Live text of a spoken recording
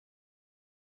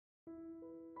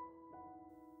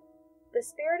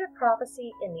The spirit of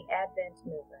prophecy in the Advent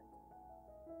movement.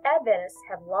 Adventists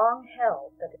have long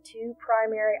held that the two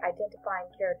primary identifying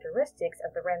characteristics of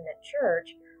the remnant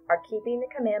church are keeping the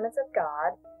commandments of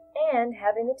God and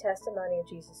having the testimony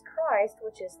of Jesus Christ,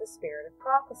 which is the spirit of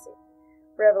prophecy.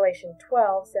 Revelation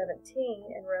 12:17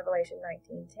 and Revelation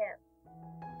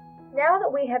 19:10. Now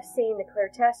that we have seen the clear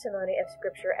testimony of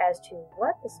Scripture as to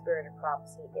what the spirit of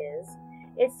prophecy is,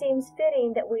 it seems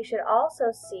fitting that we should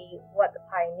also see what the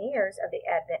pioneers of the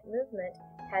Advent movement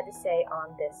had to say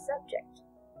on this subject.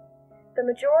 The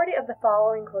majority of the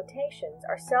following quotations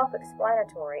are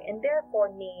self-explanatory and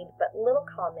therefore need but little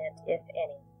comment, if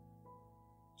any.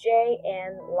 J.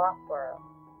 N. Loughborough,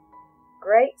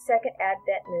 Great Second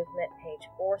Advent Movement, page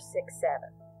 467.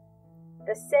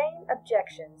 The same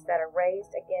objections that are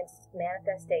raised against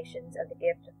manifestations of the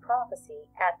gift of prophecy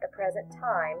at the present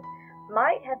time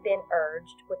might have been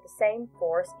urged with the same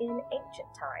force in ancient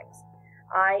times,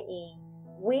 i.e.,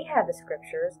 we have the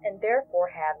Scriptures and therefore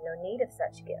have no need of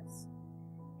such gifts.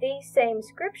 These same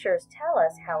Scriptures tell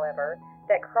us, however,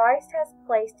 that Christ has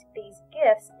placed these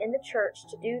gifts in the church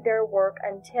to do their work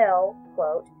until,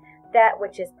 quote, that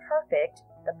which is perfect,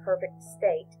 the perfect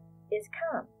state, is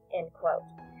come, end quote,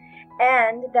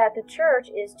 and that the church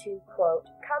is to, quote,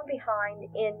 come behind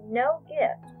in no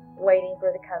gift, waiting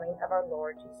for the coming of our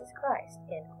Lord Jesus Christ,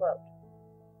 end quote.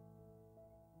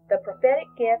 The prophetic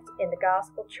gift in the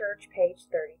Gospel Church, page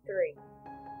 33.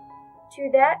 To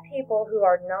that people who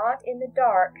are not in the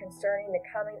dark concerning the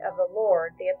coming of the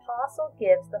Lord, the apostle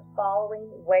gives the following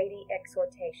weighty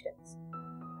exhortations.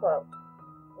 Quote,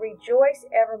 rejoice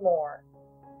evermore,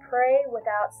 pray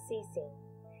without ceasing,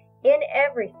 in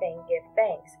everything give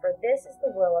thanks, for this is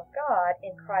the will of God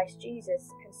in Christ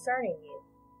Jesus concerning you.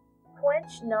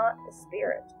 Quench not the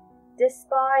spirit,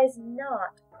 despise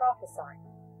not prophesying,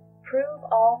 prove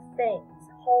all things,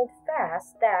 hold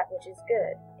fast that which is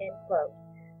good, end quote.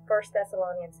 1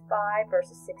 Thessalonians 5,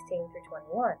 verses 16 through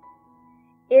 21.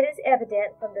 It is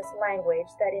evident from this language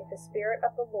that if the Spirit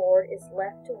of the Lord is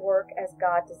left to work as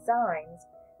God designs,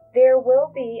 there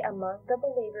will be among the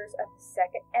believers of the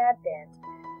Second Advent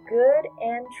good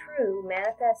and true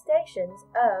manifestations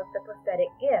of the prophetic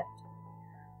gift.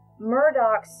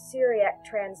 Murdoch's Syriac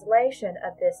translation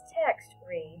of this text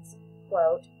reads,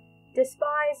 quote,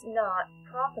 despise not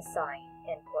prophesying,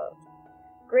 end quote.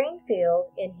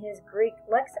 Greenfield, in his Greek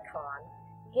lexicon,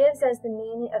 gives as the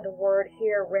meaning of the word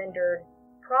here rendered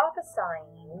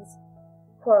prophesyings,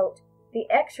 quote, the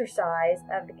exercise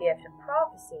of the gift of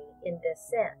prophecy in this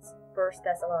sense, 1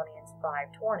 Thessalonians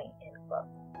 5:20, end quote.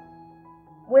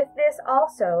 With this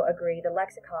also agree the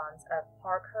lexicons of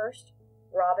Parkhurst,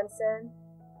 Robinson,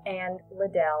 and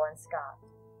Liddell and Scott.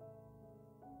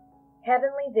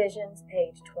 Heavenly Visions,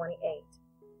 page 28.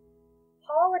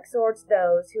 Paul exhorts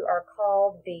those who are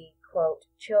called the, quote,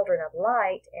 children of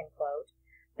light, end quote,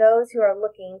 those who are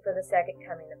looking for the second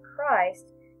coming of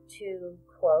Christ, to,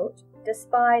 quote,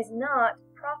 despise not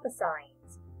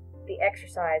prophesyings, the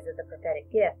exercise of the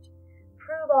prophetic gift,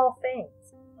 prove all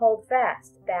things, hold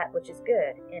fast that which is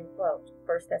good, end quote,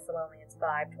 1 Thessalonians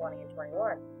 5:20 and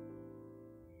 21.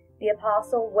 The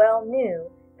apostle well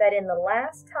knew that in the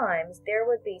last times there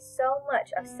would be so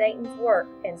much of Satan's work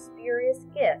and spurious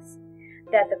gifts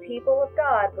that the people of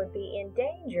God would be in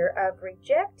danger of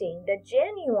rejecting the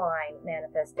genuine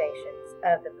manifestations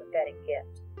of the prophetic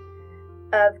gift,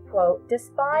 of, quote,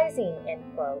 despising, end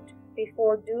quote,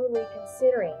 before duly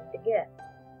considering the gift.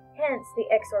 Hence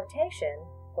the exhortation,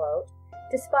 quote,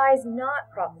 despise not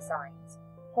prophesyings,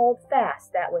 hold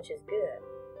fast that which is good,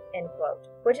 end quote,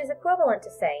 which is equivalent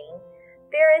to saying,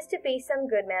 there is to be some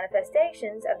good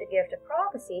manifestations of the gift of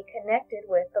prophecy connected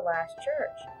with the last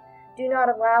church. Do not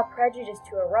allow prejudice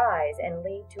to arise and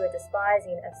lead to a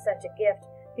despising of such a gift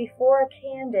before a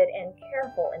candid and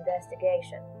careful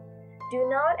investigation. Do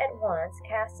not at once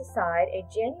cast aside a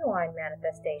genuine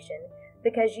manifestation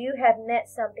because you have met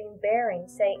something bearing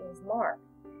Satan's mark.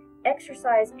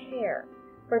 Exercise care,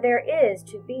 for there is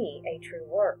to be a true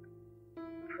work.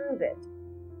 Prove it,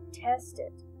 test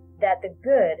it, that the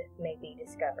good may be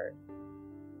discovered.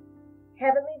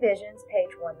 Heavenly Visions,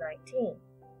 page 119.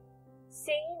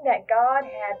 Seeing that God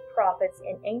had prophets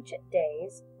in ancient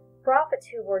days, prophets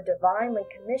who were divinely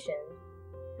commissioned,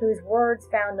 whose words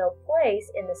found no place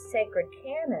in the sacred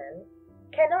canon,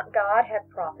 cannot God have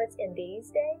prophets in these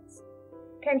days?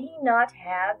 Can he not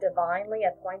have divinely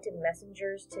appointed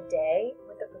messengers today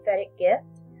with the prophetic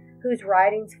gift, whose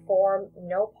writings form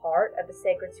no part of the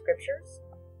sacred Scriptures?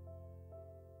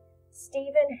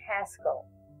 Steven Haskell,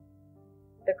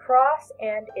 The Cross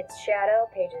and Its Shadow,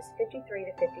 pages 53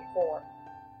 to 54.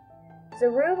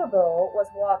 Zerubbabel was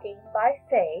walking by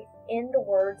faith in the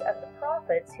words of the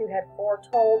prophets who had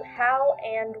foretold how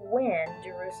and when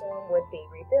Jerusalem would be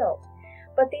rebuilt.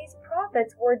 But these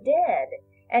prophets were dead,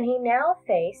 and he now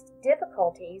faced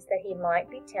difficulties that he might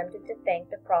be tempted to think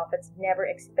the prophets never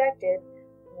expected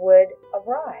would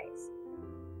arise.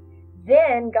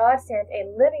 Then God sent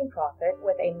a living prophet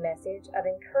with a message of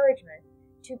encouragement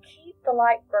to keep the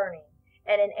light burning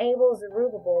and enable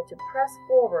Zerubbabel to press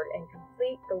forward and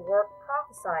complete the work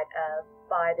prophesied of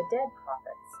by the dead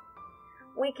prophets.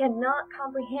 We cannot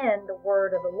comprehend the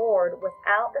word of the Lord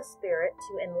without the Spirit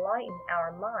to enlighten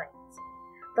our minds.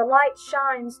 The light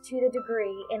shines to the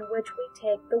degree in which we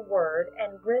take the word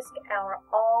and risk our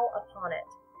all upon it.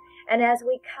 And as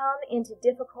we come into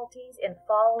difficulties in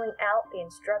following out the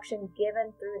instruction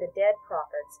given through the dead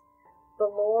prophets, the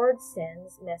Lord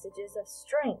sends messages of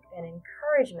strength and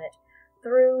encouragement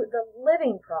through the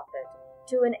living prophet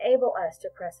to enable us to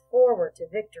press forward to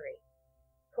victory.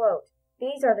 Quote,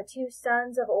 "These are the two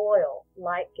sons of oil,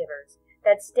 light givers,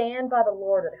 that stand by the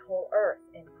Lord of the whole earth."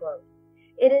 End quote.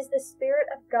 It is the Spirit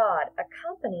of God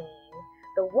accompanying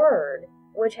the word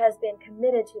which has been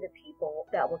committed to the people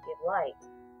that will give light.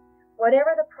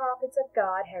 Whatever the prophets of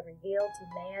God have revealed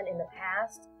to man in the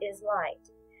past is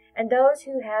light, and those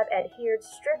who have adhered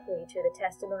strictly to the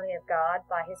testimony of God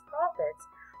by his prophets,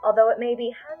 although it may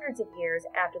be hundreds of years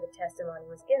after the testimony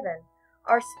was given,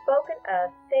 are spoken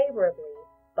of favorably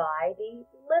by the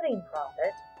living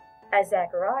prophet, as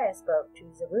Zechariah spoke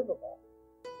to Zerubbabel.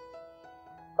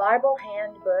 Bible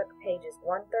Handbook, pages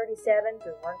 137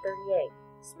 through 138,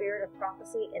 Spirit of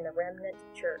Prophecy in the Remnant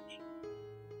Church.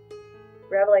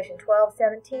 Revelation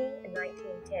 12:17 and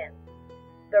 19:10.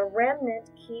 The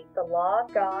remnant keep the law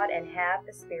of God and have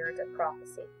the spirit of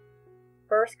prophecy.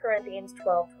 1 Corinthians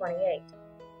 12:28.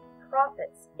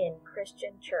 Prophets in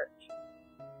Christian Church.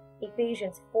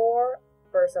 Ephesians 4,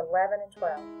 verse 11 and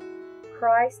 12.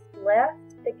 Christ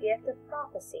left the gift of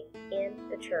prophecy in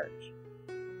the church.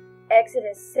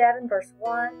 Exodus 7, verse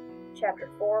 1, chapter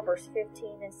 4, verse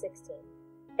 15 and 16.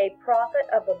 A prophet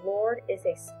of the Lord is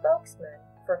a spokesman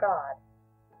for God.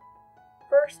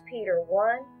 1 Peter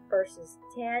 1, verses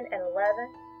 10 and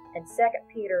 11, and 2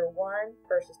 Peter 1,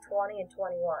 verses 20 and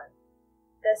 21.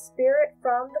 The Spirit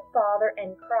from the Father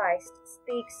and Christ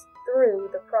speaks through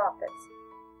the prophets.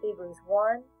 Hebrews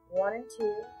 1, 1 and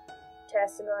 2,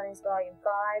 Testimonies, Volume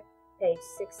 5, page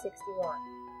 661.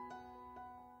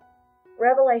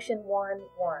 Revelation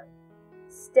 1:1.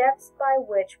 Steps by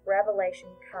which revelation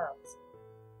comes.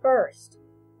 First,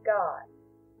 God.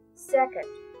 Second,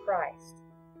 Christ.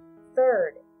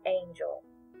 Third, angel.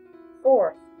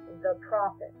 Fourth, the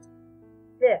prophet.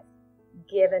 Fifth,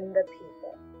 given the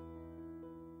people.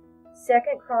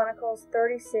 2 Chronicles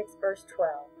 36, verse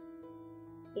 12.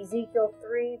 Ezekiel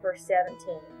 3, verse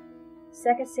 17.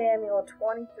 2 Samuel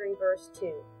 23, verse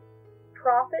 2.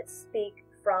 Prophets speak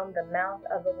from the mouth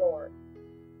of the Lord.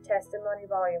 Testimony,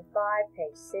 Volume 5,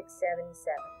 page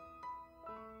 677.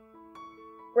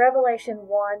 Revelation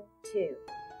 1:2.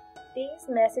 These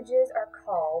messages are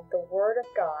called the Word of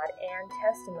God and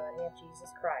Testimony of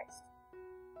Jesus Christ.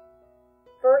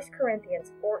 1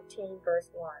 Corinthians 14,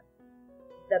 verse 1.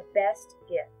 The best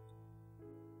gift.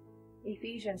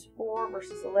 Ephesians 4,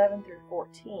 verses 11 through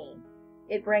 14.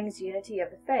 It brings unity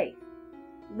of the faith.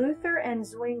 Luther and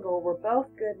Zwingli were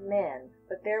both good men,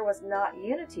 but there was not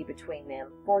unity between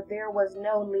them, for there was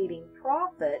no leading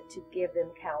prophet to give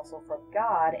them counsel from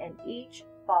God, and each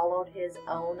followed his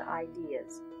own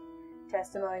ideas.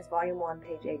 Testimonies, Volume 1,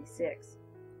 page 86.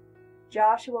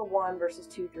 Joshua 1, verses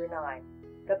 2 through 9.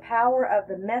 The power of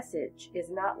the message is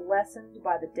not lessened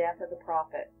by the death of the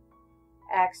prophet.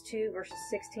 Acts 2, verses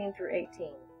 16 through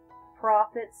 18.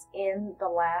 Prophets in the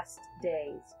last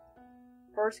days.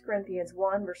 1 Corinthians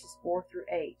 1, verses 4 through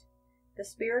 8. The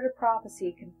spirit of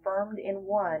prophecy confirmed in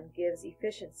one gives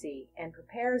efficiency and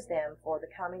prepares them for the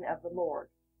coming of the Lord.